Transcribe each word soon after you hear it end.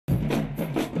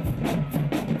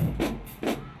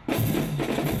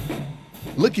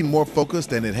Looking more focused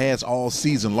than it has all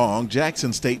season long,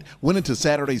 Jackson State went into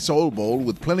Saturday's Soul Bowl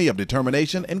with plenty of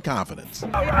determination and confidence. The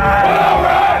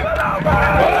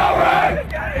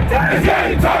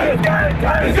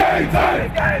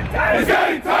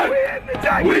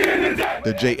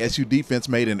JSU defense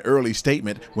made an early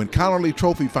statement when Connerly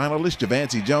Trophy finalist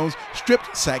Javancy Jones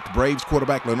sacked Braves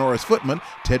quarterback Lenoris Footman.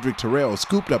 Tedrick Terrell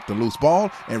scooped up the loose ball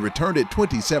and returned it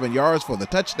 27 yards for the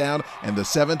touchdown and the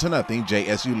 7-0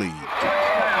 JSU lead.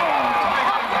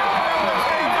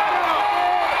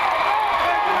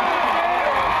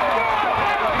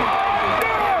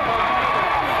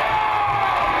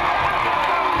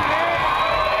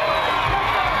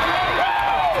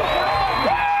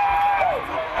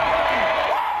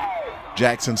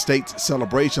 Jackson State's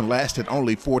celebration lasted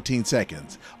only 14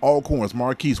 seconds. ALCORN's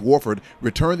Marquise Warford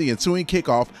returned the ensuing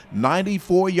kickoff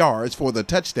 94 yards for the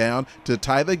touchdown to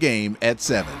tie the game at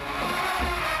 7.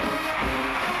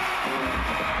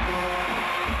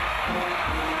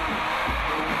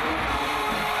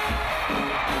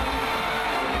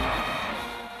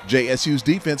 JSU's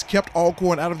defense kept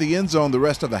ALCORN out of the end zone the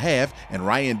rest of the half, and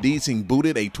Ryan Deasing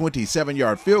booted a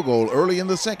 27-yard field goal early in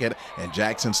the second, and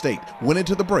Jackson State went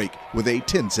into the break with a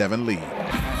 10-7 lead.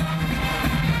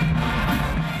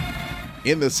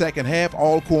 In the second half,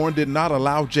 ALCORN did not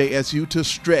allow JSU to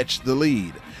stretch the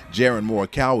lead. Jaron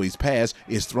Moore-Cowie's pass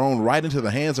is thrown right into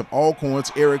the hands of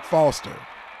ALCORN's Eric Foster.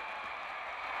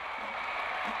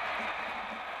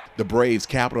 The Braves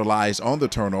capitalized on the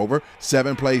turnover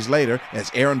 7 plays later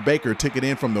as Aaron Baker took it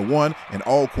in from the 1, and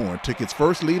ALCORN took its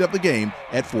first lead of the game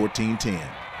at 14-10.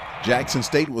 Jackson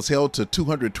State was held to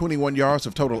 221 yards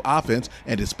of total offense,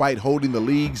 and despite holding the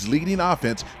league's leading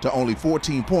offense to only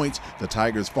 14 points, the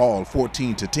Tigers fall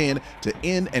 14-10 to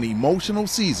end an emotional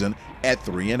season at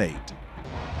 3-8.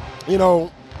 You know,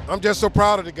 I'm just so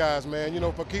proud of the guys, man. You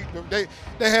know, they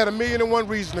had 1,000,001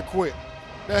 reason to quit.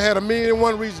 They had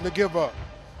 1,000,001 reason to give up.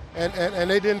 And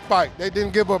they didn't fight. They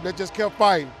didn't give up. They just kept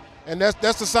fighting. And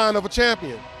that's the sign of a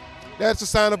champion. That's the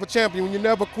sign of a champion, when you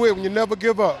never quit, when you never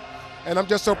give up. And I'm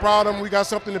just so proud of them. We got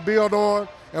something to build on,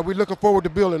 and we're looking forward to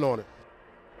building on it.